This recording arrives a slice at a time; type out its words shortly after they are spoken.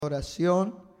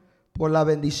Oración por la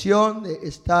bendición de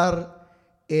estar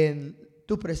en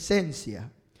tu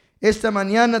presencia. Esta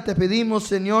mañana te pedimos,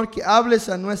 Señor, que hables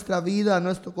a nuestra vida, a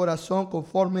nuestro corazón,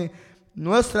 conforme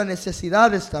nuestra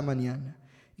necesidad esta mañana.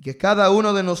 Y que cada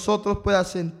uno de nosotros pueda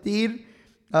sentir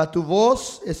tu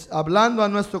voz hablando a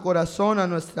nuestro corazón, a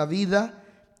nuestra vida,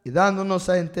 y dándonos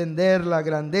a entender la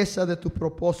grandeza de tu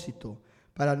propósito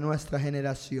para nuestra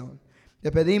generación.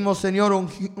 Te pedimos, Señor,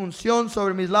 unción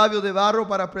sobre mis labios de barro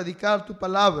para predicar tu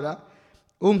palabra.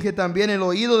 Unge también el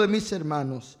oído de mis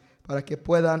hermanos para que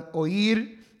puedan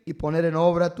oír y poner en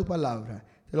obra tu palabra.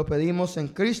 Te lo pedimos en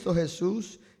Cristo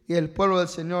Jesús, y el pueblo del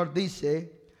Señor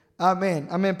dice amén.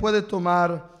 Amén. Puede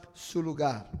tomar su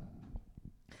lugar.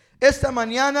 Esta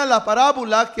mañana la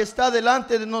parábola que está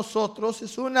delante de nosotros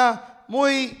es una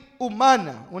muy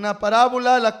humana, una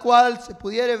parábola la cual se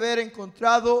pudiera ver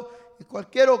encontrado en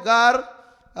cualquier hogar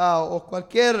o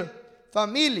cualquier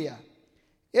familia.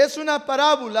 Es una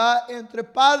parábola entre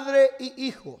padre y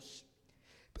hijos,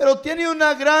 pero tiene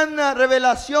una gran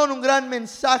revelación, un gran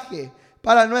mensaje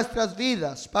para nuestras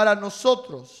vidas, para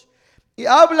nosotros. Y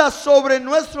habla sobre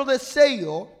nuestro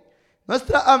deseo,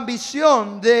 nuestra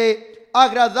ambición de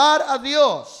agradar a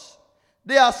Dios,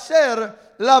 de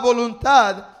hacer la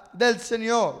voluntad del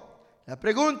Señor. La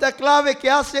pregunta clave que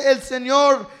hace el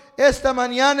Señor esta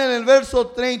mañana en el verso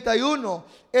 31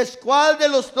 es: ¿cuál de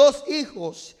los dos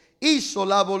hijos hizo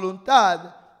la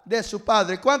voluntad de su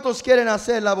padre? ¿Cuántos quieren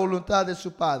hacer la voluntad de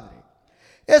su padre?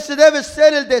 Ese debe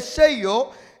ser el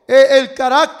deseo, el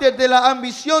carácter de la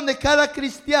ambición de cada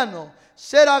cristiano,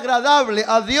 ser agradable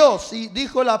a Dios. Y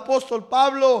dijo el apóstol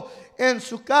Pablo en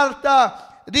su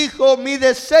carta, dijo: mi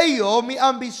deseo, mi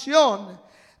ambición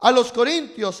a los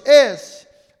corintios es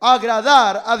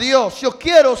agradar a Dios. Yo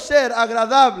quiero ser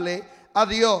agradable a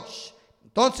Dios.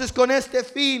 Entonces, con este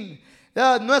fin,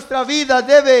 nuestra vida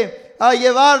debe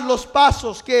llevar los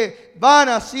pasos que van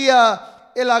hacia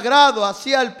el agrado,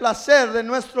 hacia el placer de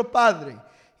nuestro Padre.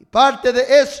 Y parte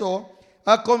de eso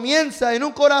comienza en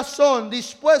un corazón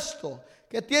dispuesto,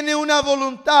 que tiene una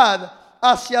voluntad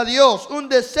hacia Dios, un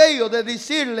deseo de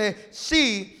decirle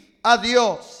sí a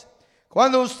Dios.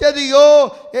 Cuando usted y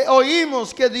yo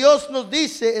oímos que Dios nos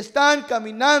dice, están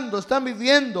caminando, están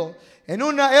viviendo en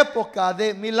una época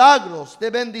de milagros, de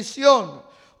bendición,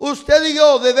 usted y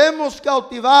yo debemos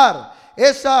cautivar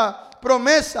esa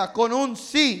promesa con un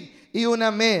sí y un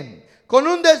amén, con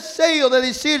un deseo de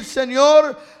decir: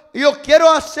 Señor, yo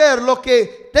quiero hacer lo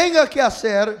que tenga que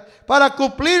hacer para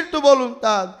cumplir tu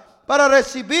voluntad, para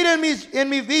recibir en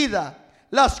mi vida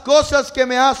las cosas que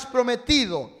me has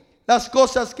prometido, las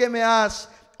cosas que me has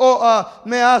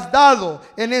dado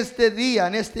en este día,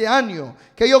 en este año.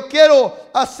 Que yo quiero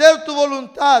hacer tu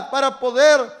voluntad para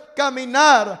poder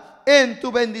caminar en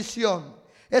tu bendición.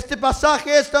 Este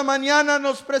pasaje esta mañana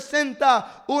nos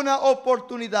presenta una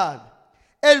oportunidad.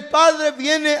 El padre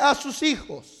viene a sus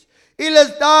hijos y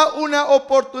les da una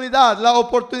oportunidad. La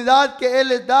oportunidad que él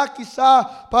les da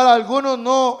quizá para algunos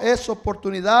no es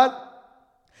oportunidad.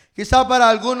 Quizá para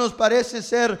algunos parece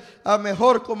ser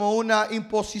mejor como una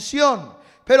imposición.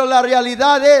 Pero la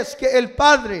realidad es que el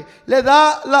padre le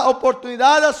da la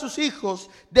oportunidad a sus hijos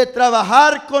de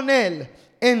trabajar con él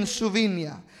en su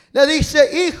viña. Le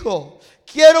dice: hijo,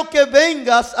 quiero que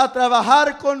vengas a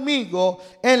trabajar conmigo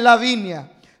en la viña.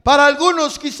 Para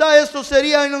algunos quizá esto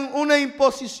sería una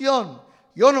imposición.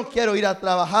 Yo no quiero ir a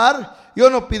trabajar, yo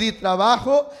no pedí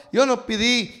trabajo, yo no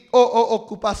pedí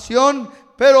ocupación.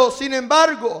 Pero sin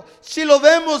embargo, si lo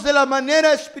vemos de la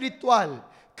manera espiritual,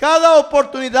 cada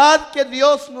oportunidad que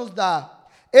Dios nos da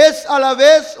es a la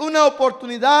vez una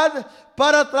oportunidad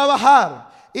para trabajar,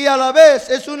 y a la vez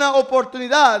es una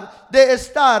oportunidad de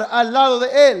estar al lado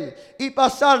de Él y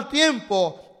pasar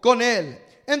tiempo con Él.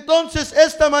 Entonces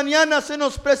esta mañana se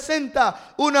nos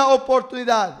presenta una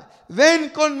oportunidad. Ven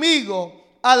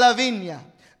conmigo a la viña,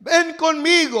 ven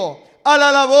conmigo a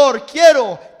la labor,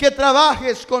 quiero que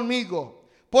trabajes conmigo.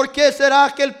 ¿Por qué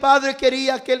será que el padre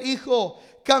quería que el hijo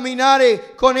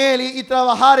caminare con él y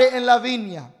trabajare en la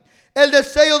viña? El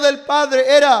deseo del padre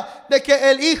era de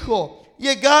que el hijo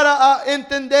llegara a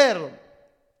entender,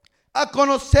 a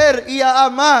conocer y a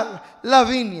amar la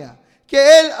viña.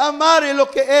 Que él amare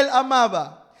lo que él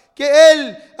amaba. Que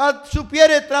él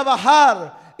supiera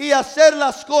trabajar y hacer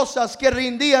las cosas que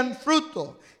rindían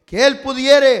fruto. Que él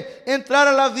pudiera entrar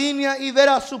a la viña y ver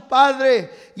a su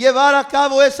padre llevar a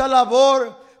cabo esa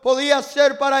labor. Podía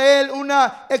ser para él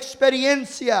una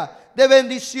experiencia de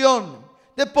bendición,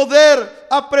 de poder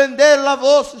aprender la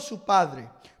voz de su padre,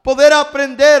 poder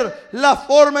aprender la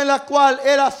forma en la cual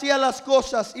él hacía las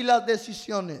cosas y las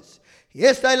decisiones. Y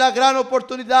esta es la gran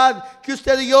oportunidad que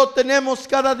usted y yo tenemos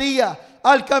cada día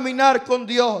al caminar con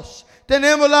Dios.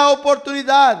 Tenemos la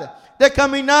oportunidad de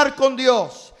caminar con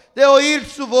Dios, de oír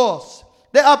su voz,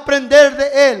 de aprender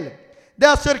de Él, de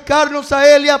acercarnos a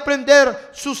Él y aprender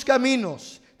sus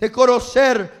caminos, de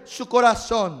conocer su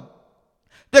corazón,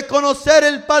 de conocer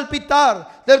el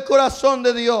palpitar del corazón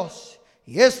de Dios.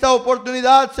 Y esta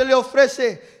oportunidad se le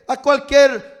ofrece a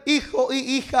cualquier hijo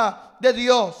y hija de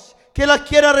Dios que la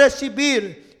quiera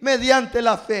recibir mediante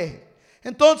la fe.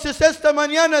 Entonces esta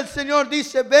mañana el Señor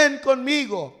dice: ven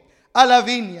conmigo a la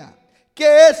viña.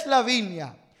 ¿Qué es la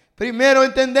viña? Primero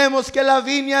entendemos que la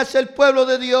viña es el pueblo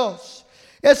de Dios.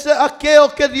 Es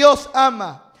aquello que Dios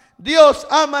ama. Dios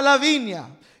ama la viña.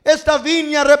 Esta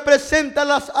viña representa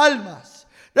las almas.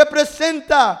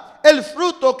 Representa el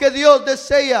fruto que Dios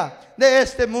desea de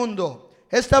este mundo.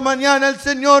 Esta mañana el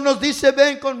Señor nos dice: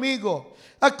 ven conmigo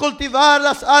a cultivar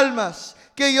las almas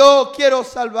que yo quiero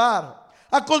salvar,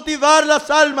 a cultivar las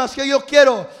almas que yo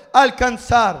quiero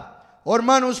alcanzar. Oh,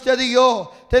 hermano, usted y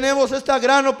yo tenemos esta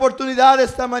gran oportunidad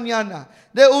esta mañana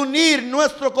de unir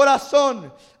nuestro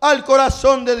corazón al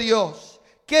corazón de Dios.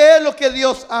 ¿Qué es lo que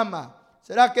Dios ama?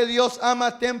 ¿Será que Dios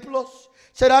ama templos?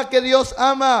 ¿Será que Dios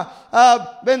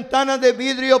ama ventanas de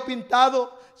vidrio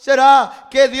pintado? ¿Será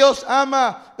que Dios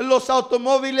ama los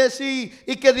automóviles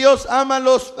y que Dios ama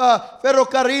los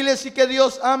ferrocarriles y que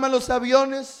Dios ama los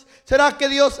aviones? ¿Será que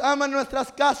Dios ama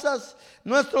nuestras casas,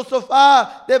 nuestro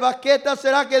sofá de baqueta?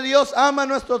 ¿Será que Dios ama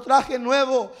nuestro traje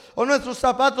nuevo o nuestros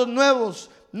zapatos nuevos?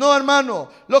 No, hermano,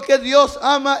 lo que Dios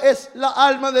ama es la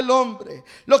alma del hombre.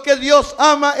 Lo que Dios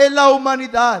ama es la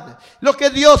humanidad. Lo que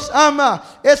Dios ama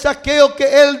es aquello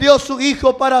que Él dio su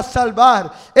Hijo para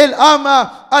salvar. Él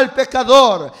ama al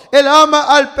pecador. Él ama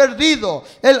al perdido.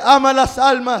 Él ama las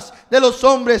almas de los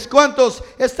hombres. ¿Cuántos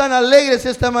están alegres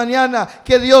esta mañana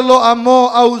que Dios lo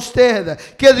amó a usted?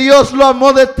 Que Dios lo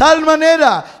amó de tal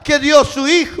manera que dio su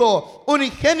Hijo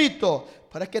unigénito,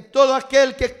 para que todo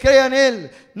aquel que crea en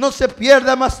Él no se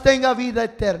pierda, mas tenga vida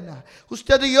eterna.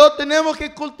 Usted y yo tenemos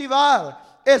que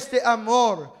cultivar este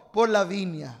amor por la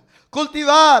viña.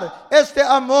 Cultivar este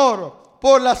amor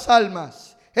por las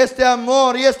almas. Este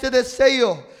amor y este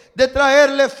deseo de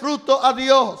traerle fruto a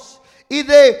Dios y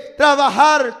de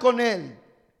trabajar con Él.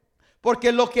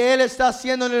 Porque lo que Él está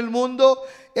haciendo en el mundo,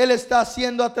 Él está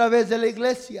haciendo a través de la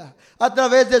iglesia, a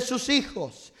través de sus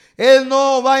hijos. Él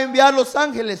no va a enviar los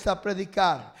ángeles a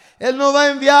predicar. Él no va a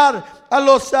enviar a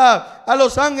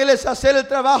los ángeles a hacer el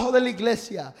trabajo de la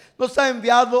iglesia. Nos ha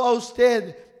enviado a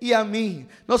usted y a mí.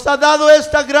 Nos ha dado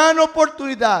esta gran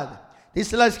oportunidad.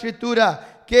 Dice la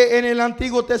Escritura que en el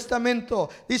Antiguo Testamento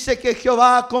dice que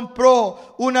Jehová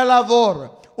compró una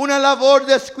labor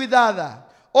descuidada,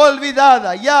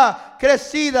 olvidada, ya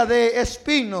crecida de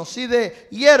espinos y de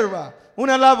hierba.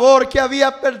 Una labor que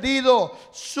había perdido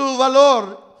su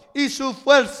valor y su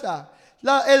fuerza.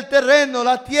 El terreno,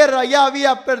 la tierra ya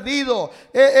había perdido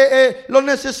lo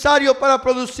necesario para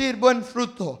producir buen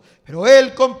fruto. Pero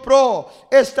Él compró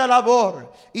esta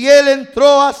labor y Él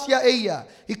entró hacia ella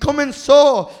y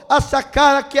comenzó a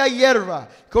sacar aquella hierba.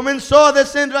 Comenzó a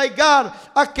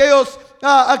desenraigar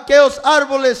aquellos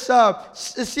árboles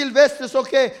silvestres o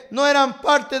que no eran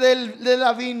parte de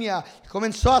la viña.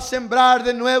 Comenzó a sembrar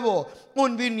de nuevo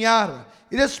un viñar.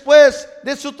 Y después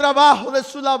de su trabajo, de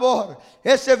su labor,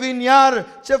 ese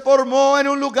viñar se formó en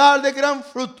un lugar de gran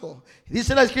fruto.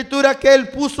 Dice la Escritura que Él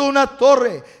puso una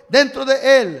torre dentro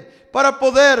de él para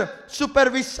poder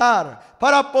supervisar,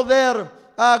 para poder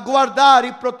guardar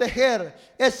y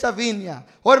proteger esa viña.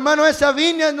 Oh, hermano, esa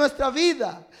viña es nuestra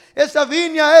vida. Esa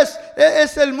viña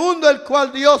es el mundo el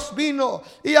cual Dios vino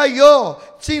y halló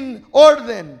sin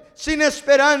orden, sin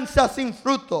esperanza, sin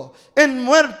fruto, en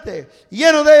muerte,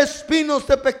 lleno de espinos,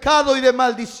 de pecado y de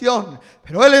maldición.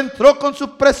 Pero Él entró con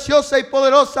su preciosa y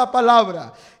poderosa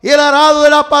palabra. Y el arado de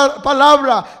la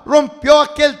palabra rompió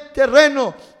aquel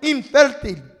terreno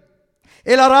infértil.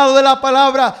 El arado de la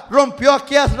palabra rompió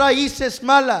aquellas raíces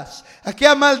malas,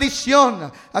 aquella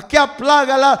maldición, aquella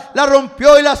plaga la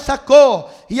rompió y la sacó.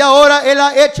 Y ahora Él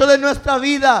ha hecho de nuestra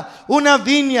vida una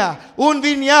viña, un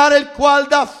viñar el cual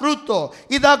da fruto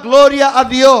y da gloria a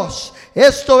Dios.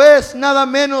 Esto es nada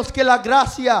menos que la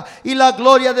gracia y la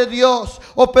gloria de Dios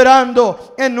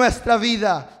operando en nuestra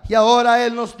vida. Y ahora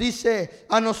Él nos dice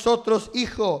a nosotros: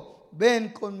 hijo,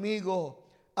 ven conmigo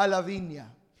a la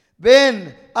viña.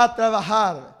 Ven a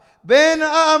trabajar. Ven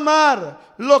a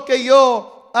amar lo que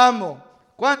yo amo.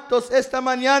 ¿Cuántos esta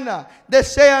mañana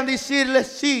desean decirle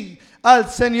sí al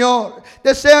Señor?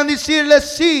 Desean decirle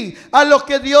sí a lo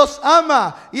que Dios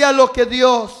ama y a lo que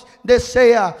Dios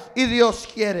desea y Dios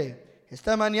quiere.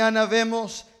 Esta mañana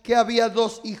vemos que había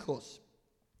dos hijos.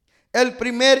 El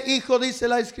primer hijo, dice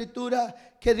la Escritura,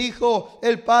 que dijo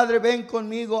el padre: ven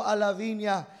conmigo a la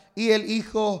viña. Y el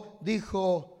hijo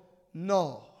dijo: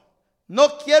 no,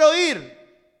 no quiero ir.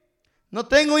 No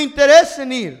tengo interés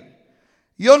en ir.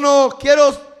 Yo no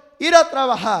quiero ir a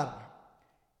trabajar.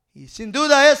 Y sin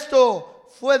duda esto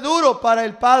fue duro para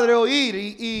el padre oír.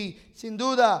 Y sin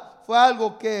duda fue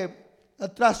algo que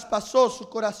traspasó su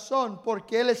corazón,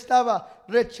 porque él estaba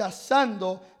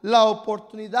rechazando la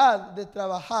oportunidad de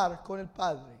trabajar con el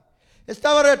padre.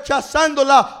 Estaba rechazando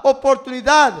la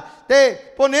oportunidad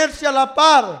de ponerse a la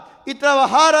par y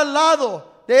trabajar al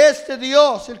lado de este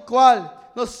Dios, el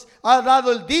cual nos ha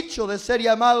dado el dicho de ser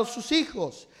llamados sus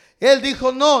hijos. Él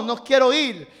dijo: no, no quiero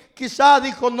ir. Quizá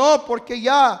dijo no porque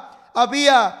ya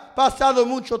había pasado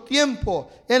mucho tiempo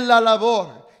en la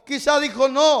labor. Quizá dijo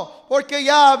no porque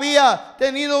ya había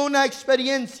tenido una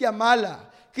experiencia mala.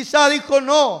 Quizá dijo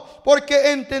no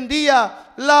porque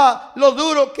entendía lo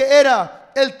duro que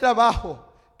era el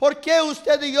trabajo. ¿Por qué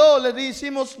usted y yo le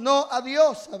decimos no a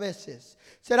Dios a veces?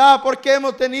 ¿Será porque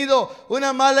hemos tenido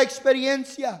una mala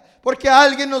experiencia? ¿Porque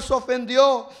alguien nos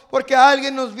ofendió? ¿Porque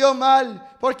alguien nos vio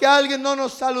mal? ¿Porque alguien no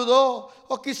nos saludó?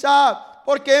 O quizá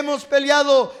porque hemos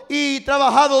peleado y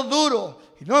trabajado duro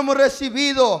y no hemos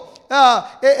recibido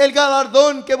el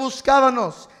galardón que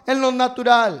buscábamos en lo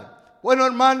natural. Bueno,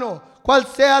 hermano, cual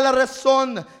sea la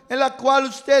razón en la cual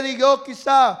usted y yo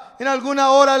quizá en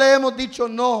alguna hora le hemos dicho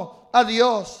no a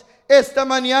Dios, esta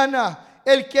mañana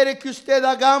Él quiere que usted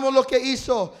hagamos lo que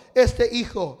hizo este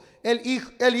hijo. El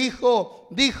hijo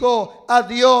dijo a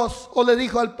Dios, o le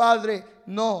dijo al padre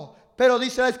no. Pero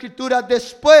dice la escritura: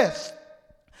 después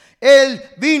él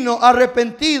vino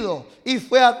arrepentido y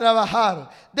fue a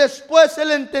trabajar. Después él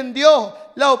entendió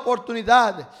la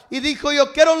oportunidad y dijo: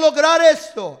 yo quiero lograr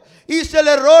esto. Hice el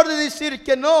error de decir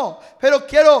que no, pero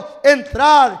quiero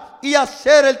entrar y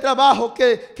hacer el trabajo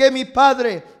que mi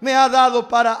Padre me ha dado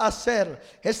para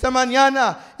hacer. Esta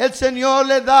mañana el Señor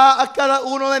le da a cada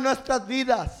uno de nuestras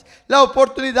vidas la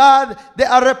oportunidad de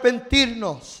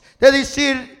arrepentirnos, de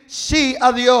decir sí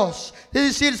a Dios, de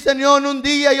decir: Señor, un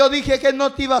día yo dije que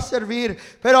no te iba a servir,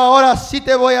 pero ahora sí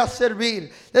te voy a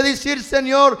servir. De decir: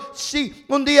 Señor, sí,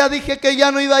 un día dije que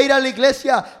ya no iba a ir a la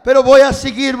iglesia, pero voy a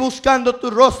seguir buscando tu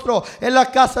rostro en la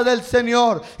casa del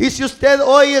Señor. Y si usted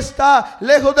hoy está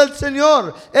lejos del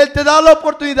Señor, Él te da la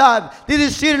oportunidad de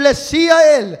decirle sí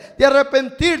a Él, de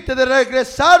arrepentirte, de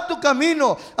regresar tu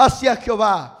camino hacia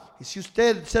Jehová. Y si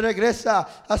usted se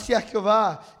regresa hacia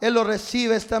Jehová, Él lo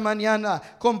recibe esta mañana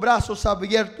con brazos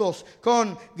abiertos,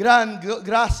 con gran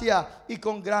gracia y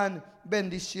con gran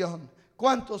bendición.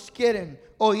 ¿Cuántos quieren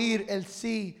oír el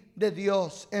sí de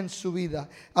Dios en su vida?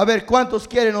 A ver, ¿cuántos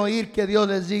quieren oír que Dios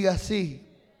les diga sí?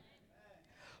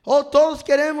 Oh, todos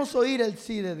queremos oír el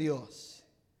sí de Dios.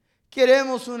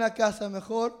 ¿Queremos una casa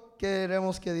mejor?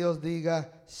 Queremos que Dios diga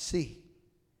sí.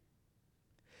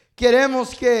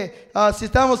 Queremos que si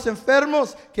estamos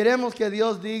enfermos, queremos que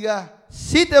Dios diga: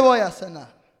 sí te voy a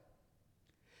sanar.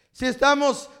 Si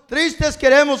estamos tristes,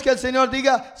 queremos que el Señor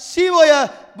diga: sí voy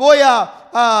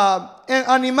a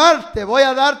animarte, voy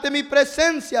a darte mi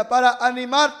presencia para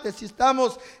animarte. Si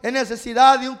estamos en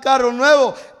necesidad de un carro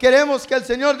nuevo, queremos que el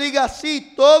Señor diga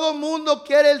sí. Todo mundo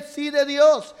quiere el sí de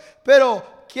Dios,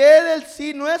 pero quiere el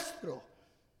sí nuestro.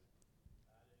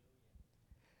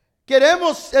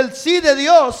 Queremos el sí de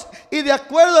Dios y de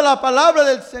acuerdo a la palabra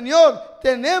del Señor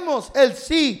tenemos el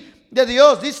sí de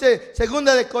Dios. Dice 2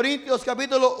 de Corintios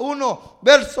capítulo 1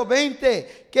 verso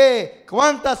 20 que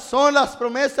cuántas son las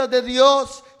promesas de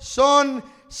Dios, son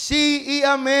sí y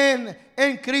amén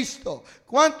en Cristo.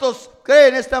 ¿Cuántos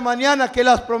creen esta mañana que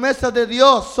las promesas de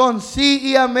Dios son sí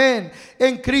y amén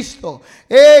en Cristo?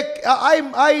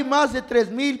 Hay más de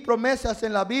 3,000 promesas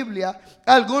en la Biblia.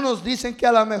 Algunos dicen que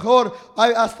a lo mejor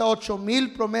hay hasta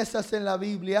 8,000 promesas en la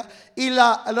Biblia. Y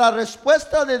la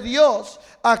respuesta de Dios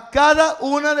a cada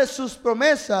una de sus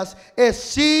promesas es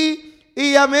sí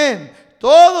y amén.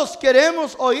 Todos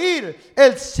queremos oír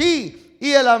el sí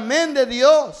y el amén de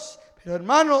Dios. Pero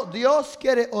hermano, Dios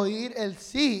quiere oír el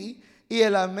sí y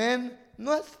el amén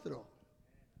nuestro.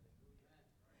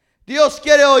 Dios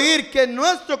quiere oír que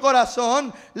nuestro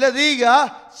corazón le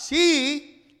diga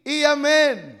sí y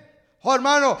amén. Oh,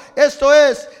 hermano, esto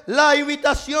es la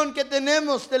invitación que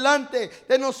tenemos delante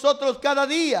de nosotros cada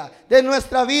día de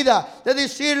nuestra vida, de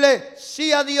decirle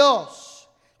sí a Dios,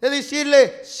 de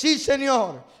decirle sí,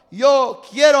 Señor, yo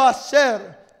quiero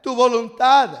hacer tu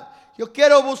voluntad. Yo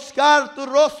quiero buscar tu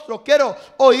rostro, quiero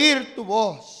oír tu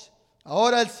voz.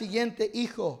 Ahora el siguiente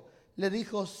hijo le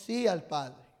dijo sí al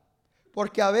padre,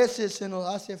 porque a veces se nos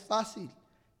hace fácil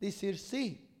decir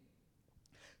sí.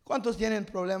 ¿Cuántos tienen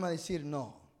problema de decir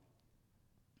no?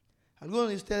 Algunos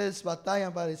de ustedes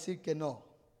batallan para decir que no.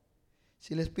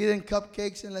 Si les piden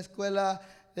cupcakes en la escuela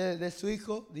de su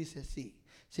hijo, dice sí.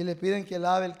 Si le piden que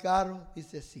lave el carro,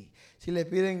 dice sí. Si le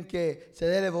piden que se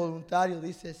dé de voluntario,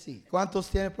 dice sí. ¿Cuántos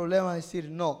tienen problema de decir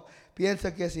no?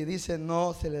 Piensa que si dicen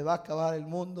no, se le va a acabar el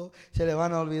mundo, se le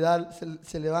van a olvidar,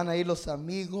 se le van a ir los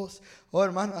amigos. Oh,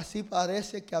 hermano, así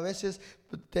parece que a veces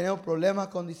tenemos problemas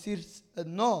con decir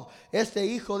no. Este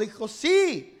hijo dijo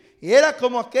sí. Y era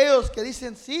como aquellos que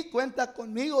dicen, sí, cuenta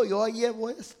conmigo, yo ahí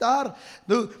voy a estar.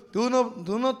 Tú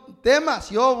no temas,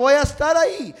 yo voy a estar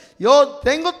ahí. Yo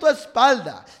tengo tu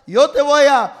espalda. Yo te voy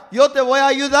a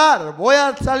ayudar. Voy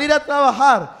a salir a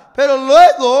trabajar. Pero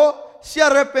luego se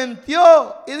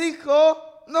arrepintió y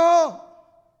dijo, no,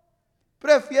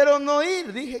 prefiero no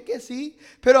ir. Dije que sí,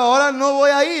 pero ahora no voy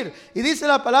a ir. Y dice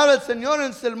la palabra del Señor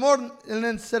en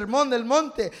el sermón del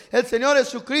monte. El Señor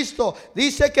Jesucristo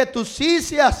dice que tu sí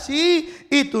sea sí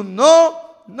y tu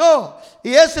no, no.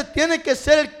 Y ese tiene que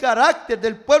ser el carácter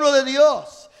del pueblo de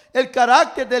Dios. El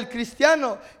carácter del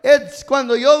cristiano es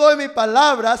cuando yo doy mi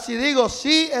palabra. Si digo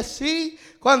sí, es sí.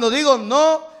 Cuando digo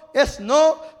no, es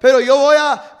no. Pero yo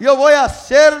voy a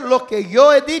hacer lo que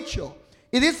yo he dicho.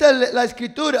 Y dice la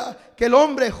Escritura que el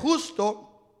hombre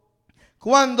justo,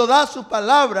 cuando da su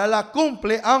palabra, la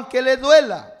cumple aunque le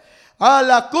duela.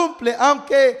 La cumple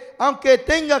aunque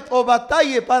tenga o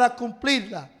batalle para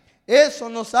cumplirla. Eso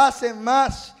nos hace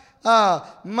más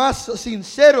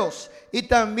sinceros y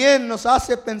también nos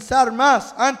hace pensar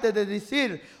más antes de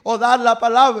decir o dar la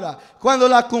palabra. Cuando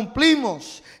la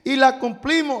cumplimos y la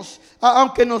cumplimos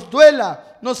aunque nos duela,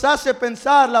 nos hace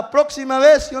pensar, la próxima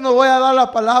vez yo no voy a dar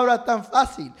la palabra tan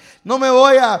fácil. No me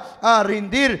voy a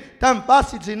rendir tan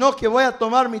fácil, sino que voy a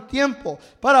tomar mi tiempo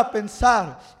para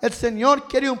pensar. El Señor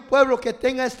quiere un pueblo que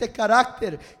tenga este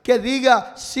carácter, que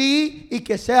diga sí y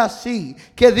que sea sí.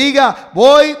 Que diga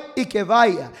voy y que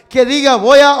vaya. Que diga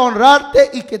voy a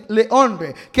honrarte y que le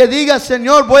honre. Que diga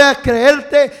Señor voy a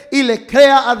creerte y le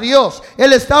crea a Dios.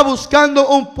 Él está buscando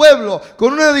un pueblo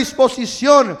con una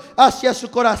disposición hacia su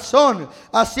corazón,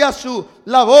 hacia su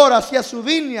labor, hacia su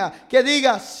viña, que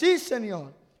diga sí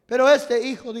Señor. Pero este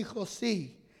hijo dijo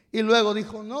sí y luego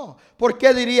dijo no. ¿Por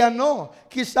qué diría no?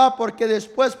 Quizá porque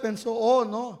después pensó, oh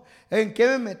no, ¿en qué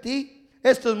me metí?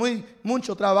 Esto es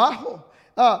mucho trabajo.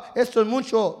 Esto es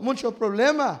mucho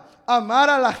problema. Amar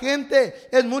a la gente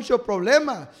es mucho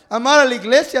problema. Amar a la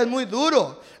iglesia es muy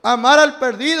duro. Amar al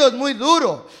perdido es muy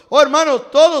duro. Oh hermano,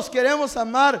 todos queremos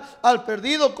amar al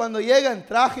perdido cuando llega en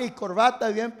traje y corbata,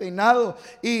 bien peinado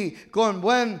y con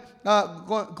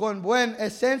buena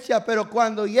esencia. Pero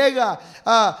cuando llega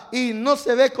y no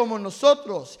se ve como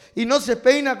nosotros y no se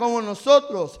peina como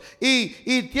nosotros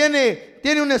y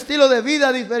tiene un estilo de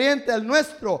vida diferente al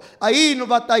nuestro, ahí nos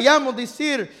batallamos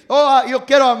decir, yo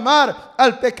quiero amar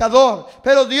al pecador.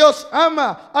 Pero Dios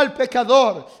ama al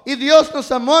pecador y Dios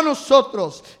nos amó a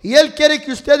nosotros y Él quiere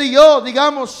que usted y yo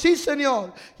digamos, sí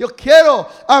Señor, yo quiero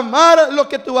amar lo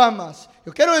que tú amas.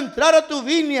 Yo quiero entrar a tu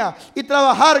viña y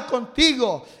trabajar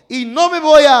contigo. Y no me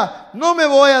voy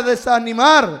a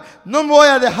desanimar. No me voy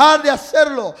a dejar de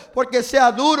hacerlo porque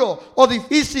sea duro o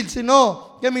difícil,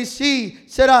 sino que mi sí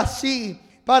será sí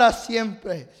para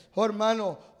siempre. Oh,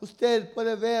 hermano, usted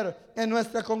puede ver en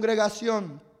nuestra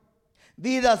congregación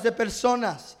vidas de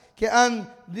personas que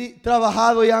han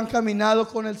trabajado y han caminado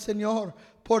con el Señor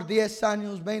por 10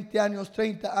 años, 20 años,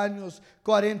 30 años,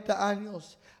 40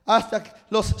 años. Hasta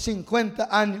los 50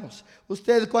 años.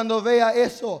 Usted cuando vea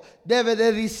eso debe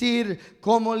de decir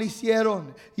cómo lo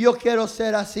hicieron. Yo quiero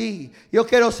ser así. Yo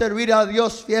quiero servir a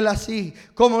Dios fiel así.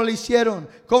 ¿Cómo lo hicieron?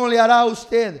 ¿Cómo le hará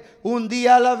usted? Un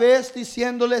día a la vez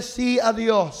diciéndole sí a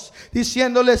Dios.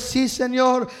 Diciéndole sí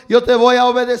Señor, yo te voy a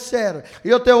obedecer.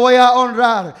 Yo te voy a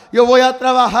honrar. Yo voy a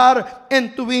trabajar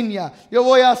en tu viña. Yo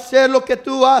voy a hacer lo que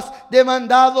tú has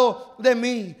demandado de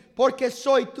mí. Porque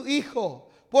soy tu hijo.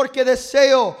 Porque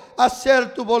deseo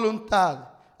hacer tu voluntad.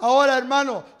 Ahora,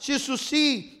 hermano, si su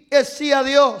sí es sí a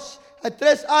Dios, hay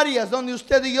 3 áreas donde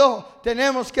usted y yo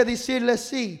tenemos que decirle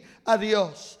sí a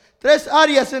Dios. 3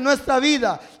 áreas en nuestra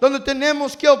vida donde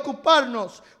tenemos que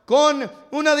ocuparnos con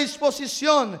una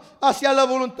disposición hacia la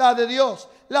voluntad de Dios.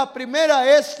 La primera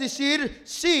es decir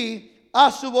sí a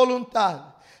su voluntad.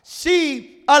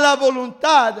 Sí a la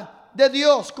voluntad de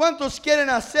Dios. ¿Cuántos quieren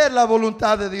hacer la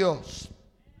voluntad de Dios?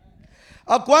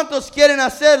 ¿A cuántos quieren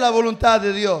hacer la voluntad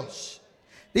de Dios?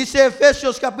 Dice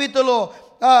Efesios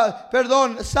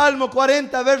Salmo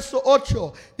 40 verso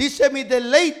 8. Dice mi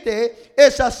deleite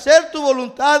es hacer tu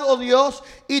voluntad, oh Dios,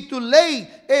 y tu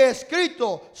ley he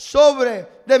escrito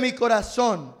sobre de mi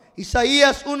corazón.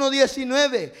 Isaías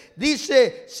 1:19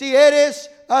 dice si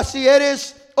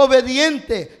eres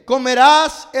obediente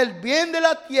comerás el bien de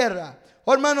la tierra.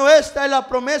 Oh, hermano, esta es la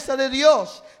promesa de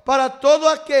Dios para todo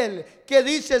aquel que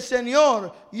dice: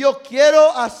 Señor, yo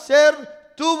quiero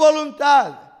hacer tu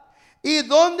voluntad. ¿Y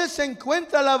dónde se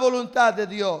encuentra la voluntad de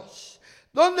Dios?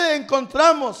 ¿Dónde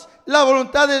encontramos la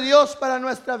voluntad de Dios para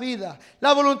nuestra vida?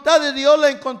 La voluntad de Dios la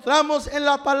encontramos en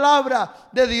la palabra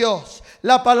de Dios.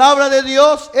 La palabra de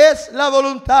Dios es la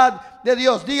voluntad de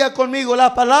Dios. Diga conmigo: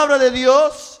 la palabra de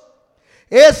Dios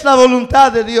es la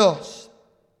voluntad de Dios.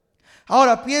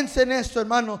 Ahora piense en esto,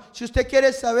 hermano. Si usted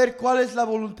quiere saber cuál es la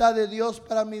voluntad de Dios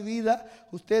para mi vida,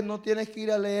 usted no tiene que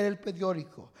ir a leer el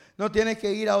periódico, no tiene que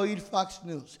ir a oír Fox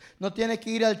News, no tiene que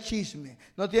ir al chisme,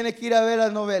 no tiene que ir a ver la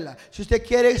novela. Si usted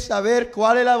quiere saber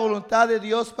cuál es la voluntad de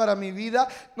Dios para mi vida,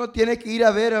 no tiene que ir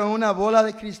a ver a una bola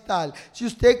de cristal. Si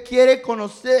usted quiere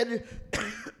conocer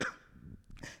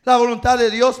la voluntad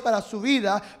de Dios para su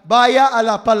vida, vaya a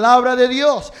la palabra de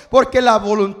Dios, porque la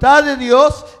voluntad de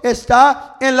Dios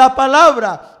está en la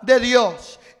palabra de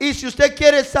Dios. Y si usted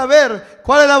quiere saber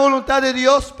cuál es la voluntad de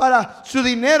Dios para su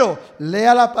dinero,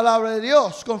 lea la palabra de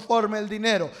Dios conforme el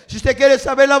dinero. Si usted quiere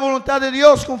saber la voluntad de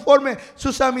Dios conforme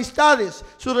sus amistades,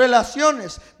 sus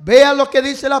relaciones, vea lo que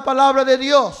dice la palabra de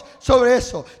Dios sobre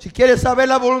eso. Si quiere saber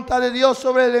la voluntad de Dios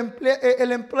sobre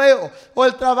el empleo o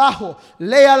el trabajo,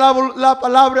 lea la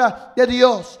palabra de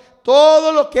Dios.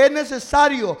 Todo lo que es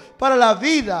necesario para la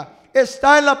vida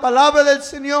está en la palabra del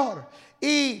Señor.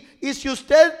 Y si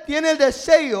usted tiene el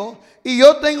deseo, y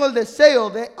yo tengo el deseo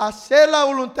de hacer la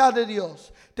voluntad de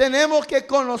Dios, tenemos que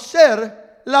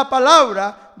conocer la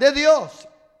palabra de Dios.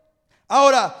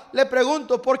 Ahora le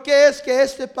pregunto: ¿por qué es que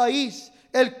este país,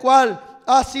 el cual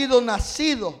ha sido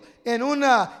nacido en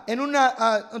una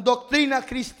doctrina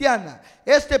cristiana,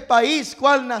 este país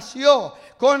cual nació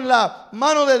con la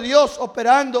mano de Dios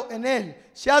operando en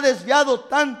él, se ha desviado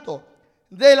tanto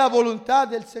de la voluntad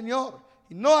del Señor?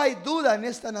 No hay duda en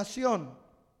esta nación.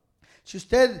 Si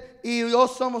usted y yo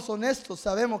somos honestos,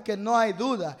 sabemos que no hay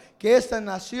duda que esta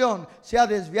nación se ha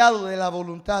desviado de la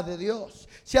voluntad de Dios.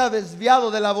 Se ha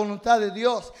desviado de la voluntad de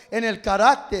Dios en el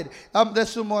carácter de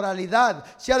su moralidad.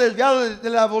 Se ha desviado de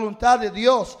la voluntad de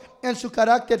Dios en su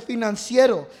carácter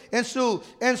financiero, en su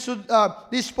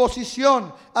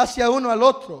disposición hacia uno al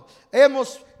otro.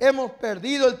 Hemos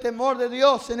perdido el temor de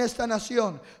Dios en esta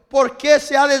nación. ¿Por qué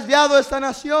se ha desviado esta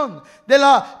nación de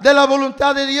la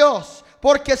voluntad de Dios?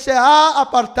 Porque se ha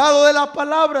apartado de la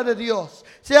palabra de Dios,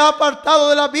 se ha apartado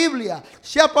de la Biblia,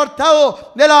 se ha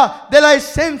apartado de la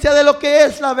esencia de lo que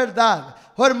es la verdad.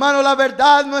 Oh, hermano, la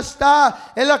verdad no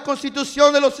está en la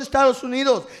Constitución de los Estados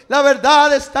Unidos. La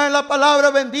verdad está en la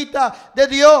palabra bendita de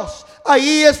Dios.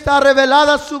 Ahí está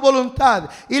revelada su voluntad.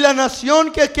 Y la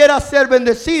nación que quiera ser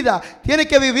bendecida tiene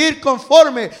que vivir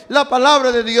conforme la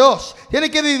palabra de Dios.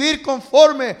 Tiene que vivir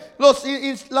conforme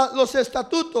los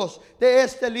estatutos de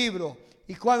este libro.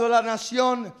 Y cuando la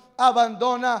nación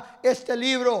abandona este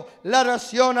libro, la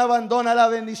nación abandona la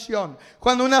bendición.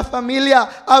 Cuando una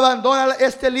familia abandona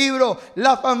este libro,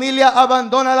 la familia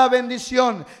abandona la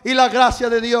bendición y la gracia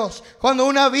de Dios. Cuando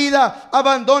una vida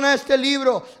abandona este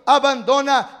libro,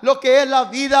 abandona lo que es la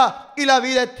vida y la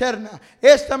vida eterna.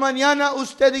 Esta mañana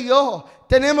usted y yo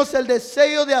tenemos el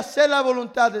deseo de hacer la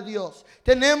voluntad de Dios.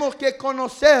 Tenemos que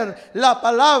conocer la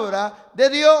palabra de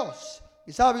Dios.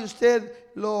 Y sabe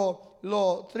usted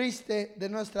lo triste de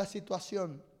nuestra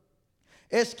situación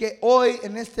es que hoy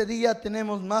en este día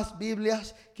tenemos más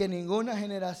Biblias que ninguna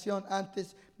generación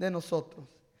antes de nosotros.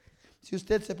 Si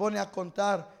usted se pone a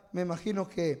contar, me imagino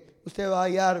que usted va a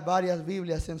hallar varias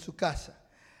Biblias en su casa.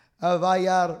 Va a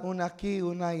hallar una aquí,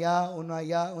 una allá,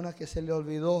 una que se le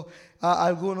olvidó.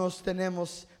 Algunos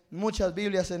tenemos muchas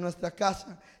Biblias en nuestra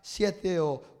casa, 7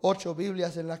 o 8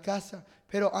 Biblias en la casa.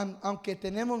 Pero aunque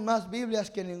tenemos más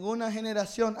Biblias que ninguna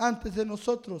generación antes de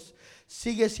nosotros,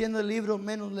 sigue siendo el libro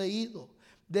menos leído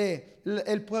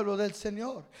del pueblo del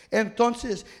Señor.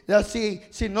 Entonces,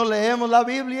 si no leemos la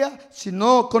Biblia, si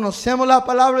no conocemos la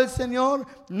palabra del Señor,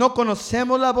 no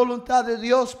conocemos la voluntad de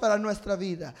Dios para nuestra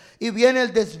vida. Y viene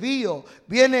el desvío,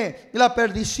 viene la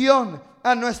perdición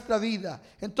a nuestra vida.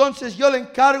 Entonces yo le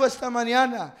encargo esta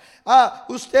mañana a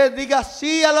usted: diga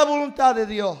sí a la voluntad de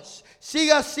Dios.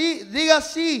 Diga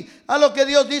sí a lo que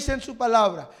Dios dice en su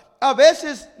palabra. A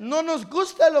veces no nos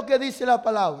gusta lo que dice la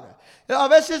palabra. A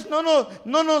veces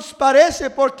no nos parece,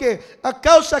 porque a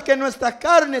causa que nuestra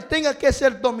carne tenga que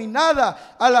ser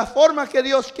dominada a la forma que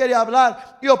Dios quiere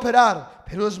hablar y operar.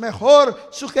 Pero es mejor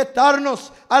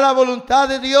sujetarnos a la voluntad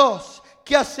de Dios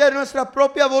que hacer nuestra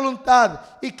propia voluntad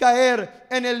y caer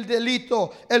en el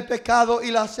delito, el pecado y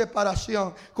la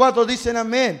separación. ¿Cuántos dicen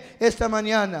amén esta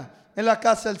mañana? En la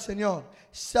casa del Señor.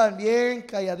 Están bien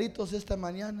calladitos esta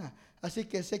mañana. Así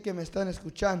que sé que me están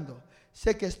escuchando.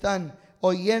 Sé que están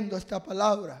oyendo esta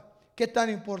palabra. Qué tan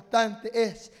importante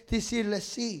es decirle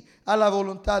sí a la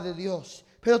voluntad de Dios.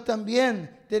 Pero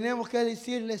también tenemos que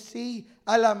decirle sí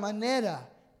a la manera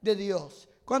de Dios.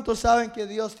 ¿Cuántos saben que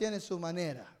Dios tiene su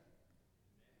manera?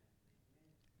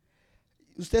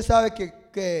 Usted sabe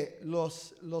que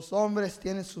los hombres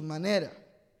tienen su manera.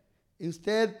 Y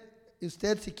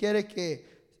usted si quiere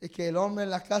que el hombre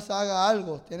en la casa haga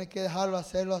algo, tiene que dejarlo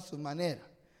hacerlo a su manera.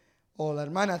 O la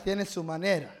hermana tiene su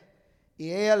manera.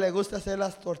 Y a ella le gusta hacer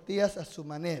las tortillas a su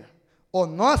manera. O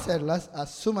no hacerlas a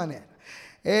su manera.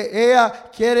 Ella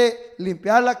quiere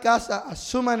limpiar la casa a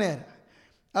su manera.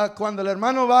 Cuando el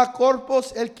hermano va a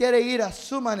Corpus, él quiere ir a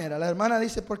su manera. La hermana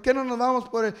dice, ¿por qué no nos vamos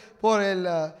por el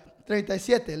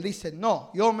 37? Él dice,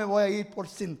 no, yo me voy a ir por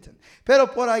Sinton.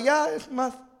 Pero por allá es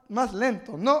más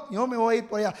lento. No, yo me voy a ir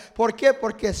por allá. ¿Por qué?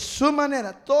 Porque es su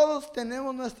manera. Todos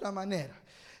tenemos nuestra manera.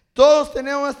 Todos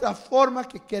tenemos nuestra forma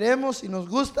que queremos y nos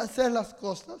gusta hacer las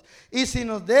cosas. Y si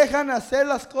nos dejan hacer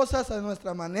las cosas a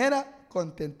nuestra manera,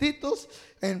 contentitos,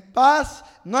 en paz,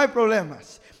 no hay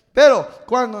problemas. Pero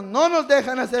cuando no nos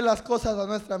dejan hacer las cosas a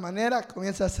nuestra manera,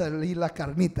 comienza a salir la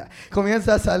carnita,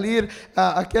 comienza a salir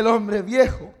aquel hombre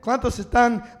viejo. ¿Cuántos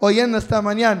están oyendo esta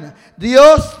mañana?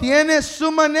 Dios tiene su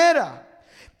manera.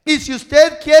 Y si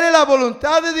usted quiere la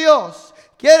voluntad de Dios,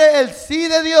 quiere el sí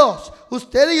de Dios,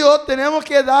 usted y yo tenemos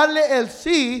que darle el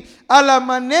sí a la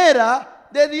manera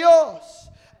de Dios,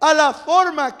 a la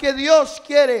forma que Dios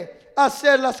quiere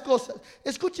hacer las cosas.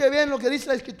 Escuche bien lo que dice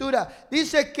la Escritura.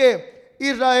 Dice que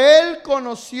Israel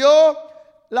conoció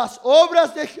las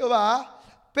obras de Jehová,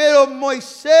 pero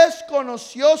Moisés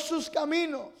conoció sus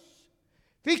caminos.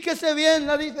 Fíjese bien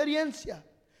la diferencia.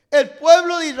 El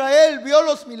pueblo de Israel vio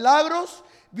los milagros,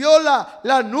 vio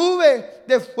la nube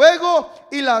de fuego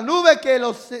y la nube que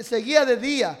los seguía de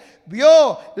día.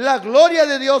 Vio la gloria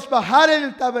de Dios bajar en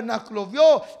el tabernáculo.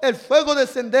 Vio el fuego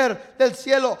descender del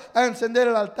cielo a encender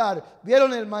el altar.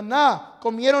 Vieron el maná,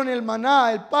 comieron el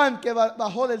maná, el pan que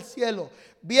bajó del cielo.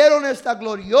 Vieron esta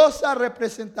gloriosa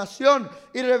representación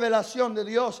y revelación de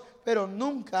Dios, pero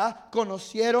nunca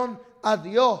conocieron a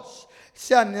Dios.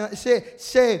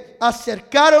 Se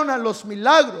acercaron a los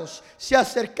milagros, se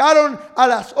acercaron a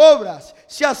las obras,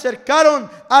 se acercaron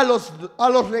a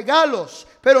los regalos,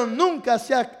 pero nunca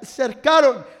se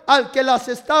acercaron al que las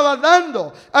estaba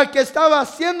dando, al que estaba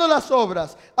haciendo las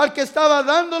obras, al que estaba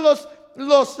dando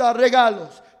los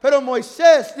regalos. Pero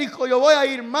Moisés dijo, yo voy a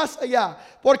ir más allá,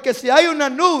 porque si hay una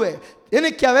nube,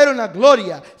 tiene que haber una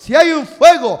gloria. Si hay un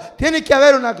fuego, tiene que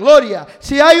haber una gloria.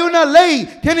 Si hay una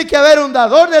ley, tiene que haber un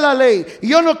dador de la ley. Y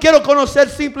yo no quiero conocer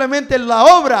simplemente la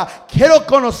obra, quiero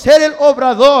conocer el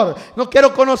obrador. No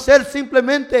quiero conocer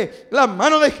simplemente la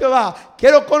mano de Jehová,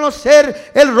 quiero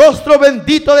conocer el rostro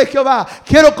bendito de Jehová.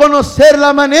 Quiero conocer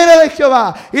la manera de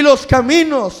Jehová y los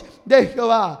caminos de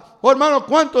Jehová. Oh, hermano,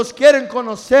 ¿cuántos quieren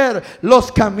conocer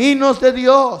los caminos de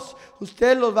Dios?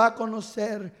 Usted los va a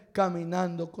conocer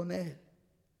caminando con Él.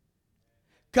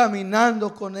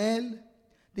 Caminando con Él,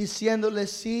 diciéndole,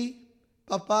 sí,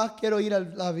 papá, quiero ir a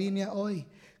la viña hoy.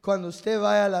 Cuando usted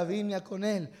vaya a la viña con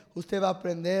Él, usted va a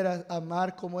aprender a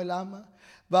amar como Él ama.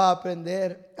 Va a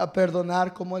aprender a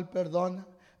perdonar como Él perdona.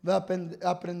 Va a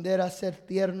aprender a ser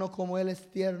tierno como Él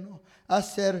es tierno. A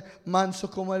ser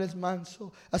manso como Él es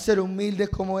manso. A ser humilde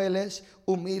como Él es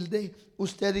humilde.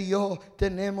 Usted y yo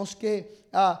tenemos que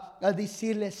a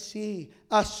decirle sí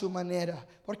a su manera.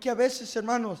 Porque a veces,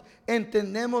 hermanos,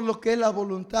 entendemos lo que es la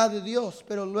voluntad de Dios,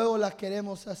 pero luego la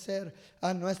queremos hacer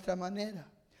a nuestra manera,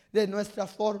 de nuestra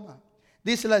forma.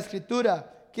 Dice la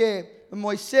Escritura que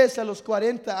Moisés a los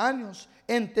 40 años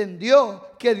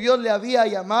entendió que Dios le había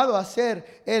llamado a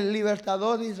ser el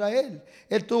libertador de Israel.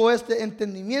 Él tuvo este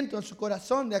entendimiento en su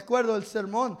corazón, de acuerdo al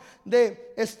sermón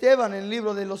de Esteban en el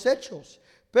libro de los Hechos.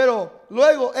 Pero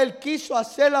luego él quiso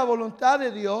hacer la voluntad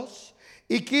de Dios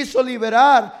y quiso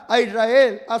liberar a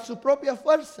Israel a su propia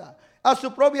fuerza, a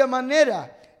su propia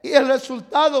manera. Y el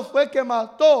resultado fue que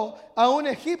mató a un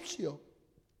egipcio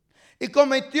y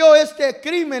cometió este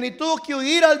crimen y tuvo que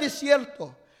huir al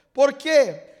desierto. ¿Por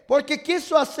qué? Porque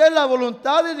quiso hacer la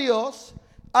voluntad de Dios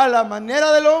a la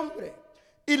manera del hombre.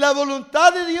 Y la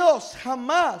voluntad de Dios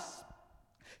jamás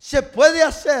se puede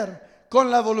hacer con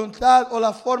la voluntad o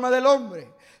la forma del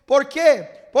hombre. ¿Por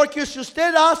qué? Porque si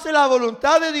usted hace la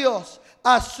voluntad de Dios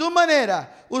a su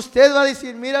manera, usted va a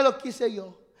decir, mira lo que hice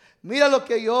yo. Mira lo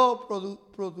que yo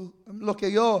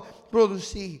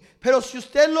producí. Pero si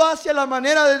usted lo hace a la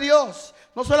manera de Dios,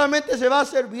 no solamente se va a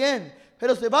hacer bien,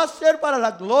 pero se va a hacer para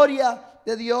la gloria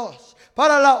de Dios,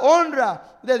 para la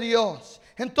honra de Dios.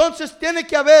 Entonces tiene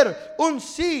que haber un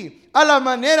sí a la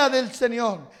manera del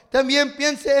Señor. También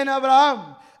piense en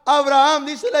Abraham. Abraham,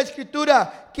 dice la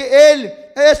escritura, que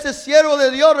él, este siervo de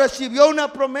Dios, recibió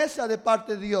una promesa de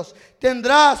parte de Dios.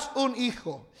 Tendrás un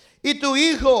hijo y tu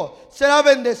hijo será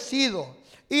bendecido,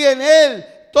 y en él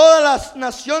todas las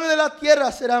naciones de la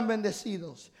tierra serán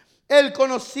bendecidos. Él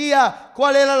conocía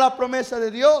cuál era la promesa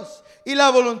de Dios y la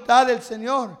voluntad del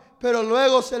Señor, pero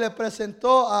luego se le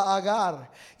presentó a Agar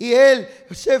y él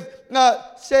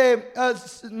se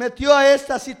metió a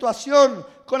esta situación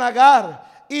con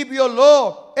Agar y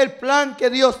violó el plan que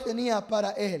Dios tenía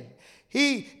para él.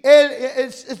 Y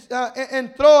él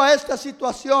entró a esta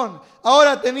situación.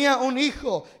 Ahora tenía un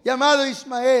hijo llamado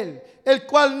Ismael, el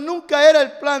cual nunca era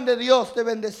el plan de Dios de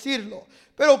bendecirlo,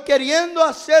 pero queriendo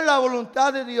hacer la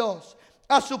voluntad de Dios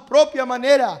a su propia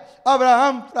manera,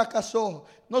 Abraham fracasó.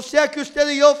 No sea que usted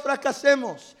y yo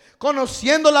fracasemos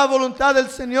conociendo la voluntad del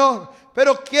Señor,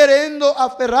 pero queriendo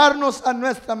aferrarnos a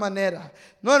nuestra manera.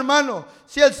 No, hermano,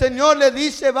 si el Señor le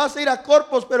dice vas a ir a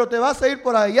Corpus, pero te vas a ir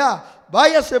por allá,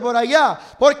 váyase por allá,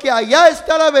 porque allá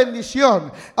está la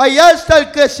bendición, allá está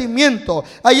el crecimiento,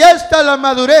 allá está la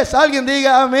madurez. Alguien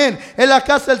diga amén en la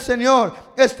casa del Señor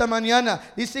esta mañana.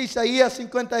 Dice Isaías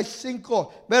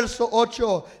 55 verso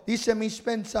 8, dice: mis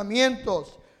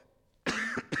pensamientos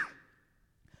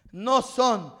no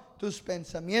son tus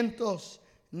pensamientos,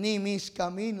 ni mis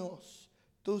caminos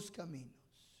tus caminos.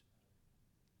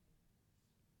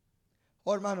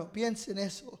 Oh, hermano, piensa en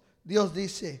eso. Dios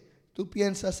dice: tú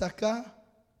piensas acá,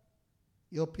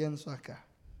 yo pienso acá.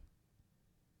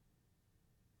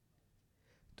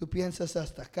 Tú piensas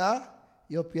hasta acá,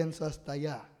 yo pienso hasta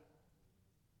allá.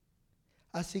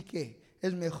 Así que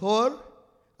es mejor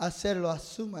hacerlo a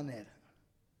su manera.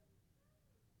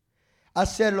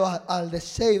 Hacerlo al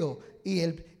deseo y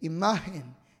la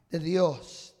imagen de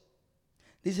Dios.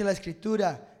 Dice la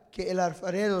escritura que el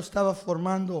alfarero estaba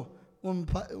formando un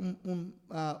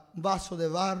vaso de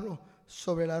barro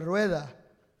sobre la rueda,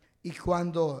 y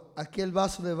cuando aquel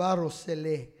vaso de barro se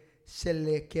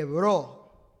le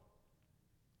quebró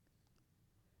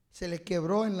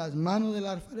en las manos del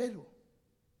alfarero,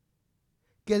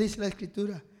 ¿qué dice la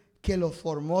escritura? Que lo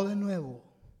formó de nuevo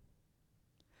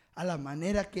a la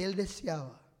manera que él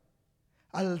deseaba,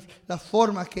 a la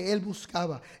forma que él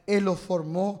buscaba. Él lo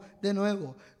formó de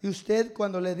nuevo. Y usted,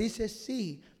 cuando le dice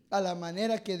sí a la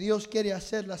manera que Dios quiere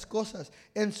hacer las cosas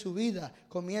en su vida,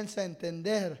 comienza a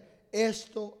entender: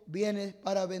 esto viene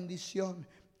para bendición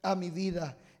a mi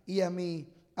vida y a mi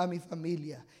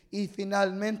familia. Y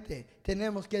finalmente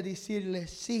tenemos que decirle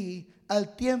sí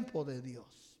al tiempo de Dios.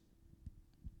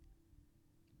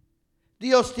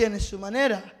 Dios tiene su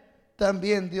manera,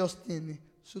 también Dios tiene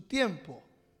su tiempo.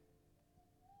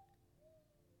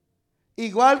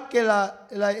 Igual que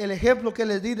el ejemplo que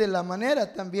les di de la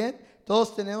manera, también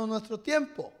todos tenemos nuestro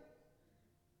tiempo.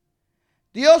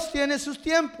 Dios tiene sus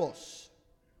tiempos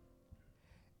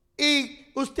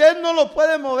y usted no lo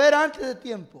puede mover antes de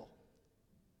tiempo,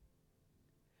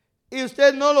 y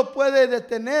usted no lo puede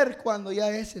detener cuando ya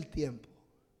es el tiempo.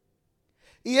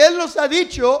 Y Él nos ha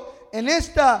dicho en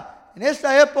esta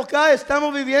época,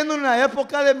 estamos viviendo una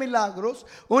época de milagros,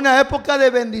 una época de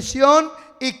bendición.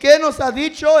 ¿Y qué nos ha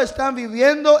dicho? Están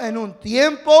viviendo en un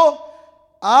tiempo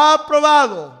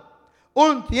aprobado,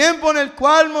 un tiempo en el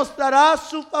cual mostrará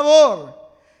su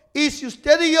favor. Y si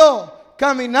usted y yo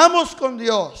caminamos con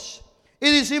Dios y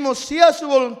decimos sí a su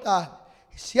voluntad,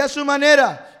 sí a su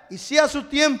manera y sí a su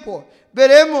tiempo,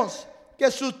 veremos que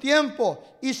su tiempo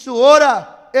y su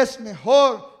hora es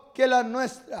mejor que la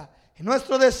nuestra. Y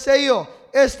nuestro deseo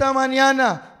esta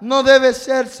mañana no debe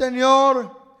ser: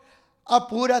 Señor,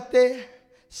 apúrate,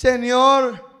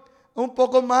 Señor, un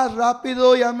poco más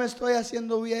rápido, ya me estoy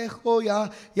haciendo viejo,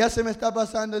 ya se me está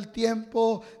pasando el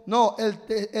tiempo. No,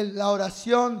 la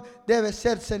oración debe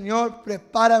ser: Señor,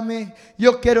 prepárame,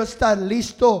 yo quiero estar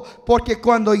listo, porque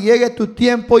cuando llegue tu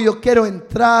tiempo yo quiero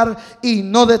entrar y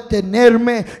no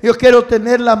detenerme. Yo quiero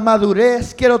tener la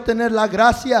madurez, quiero tener la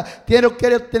gracia, quiero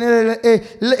tener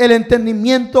el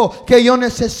entendimiento que yo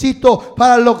necesito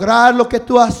para lograr lo que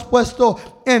tú has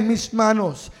puesto en mis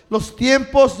manos. Los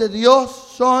tiempos de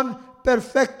Dios son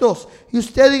perfectos, y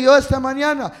usted y yo esta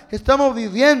mañana estamos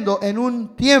viviendo en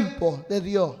un tiempo de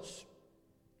Dios.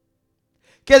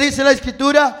 ¿Qué dice la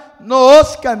escritura? No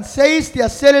os canséis de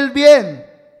hacer el bien.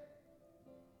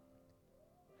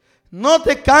 No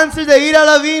te canses de ir a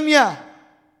la viña.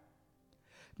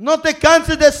 No te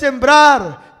canses de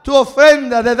sembrar tu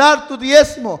ofrenda, de dar tu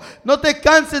diezmo. No te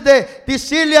canses de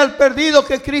decirle al perdido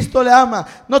que Cristo le ama.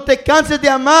 No te canses de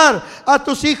amar a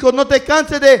tus hijos. No te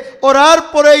canses de orar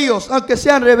por ellos, aunque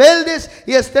sean rebeldes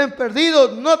y estén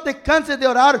perdidos. No te canses de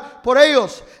orar por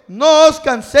ellos. No os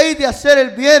canséis de hacer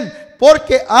el bien,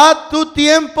 porque a tu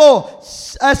tiempo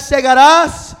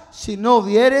segarás si no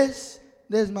hubieres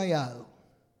desmayado.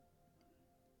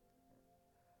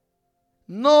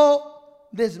 No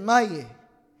desmaye.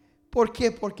 ¿Por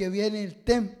qué? Porque viene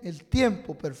el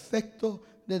tiempo perfecto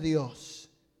de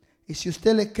Dios. Y si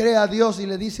usted le cree a Dios y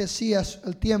le dice sí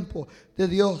al tiempo de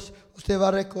Dios, usted va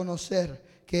a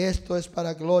reconocer que esto es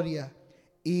para gloria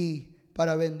y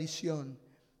para bendición.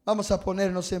 Vamos a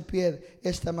ponernos en pie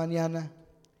esta mañana.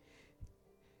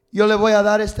 Yo le voy a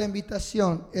dar esta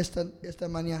invitación esta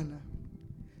mañana.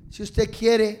 Si usted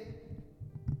quiere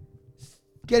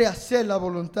hacer la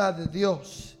voluntad de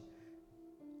Dios,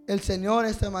 el Señor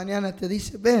esta mañana te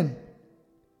dice: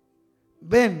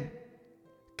 ven,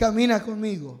 camina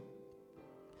conmigo.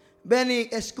 Ven y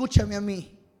escúchame a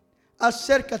mí.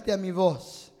 Acércate a mi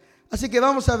voz. Así que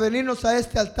vamos a venirnos a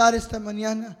este altar esta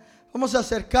mañana. Vamos a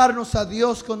acercarnos a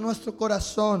Dios con nuestro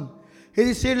corazón y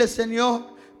decirle: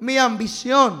 Señor, mi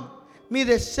ambición, mi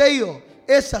deseo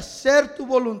es hacer tu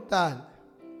voluntad.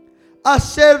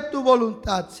 Hacer tu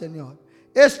voluntad, Señor.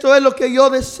 Esto es lo que yo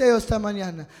deseo esta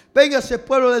mañana. Véngase,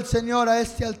 pueblo del Señor, a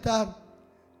este altar.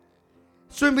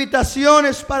 Su invitación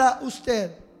es para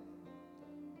usted.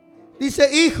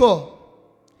 Dice: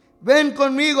 hijo, ven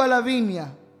conmigo a la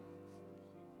viña.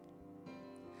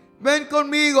 Ven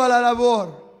conmigo a la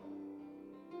labor.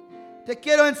 Te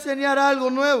quiero enseñar algo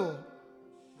nuevo.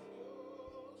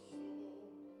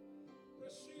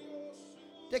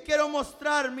 Te quiero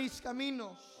mostrar mis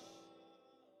caminos.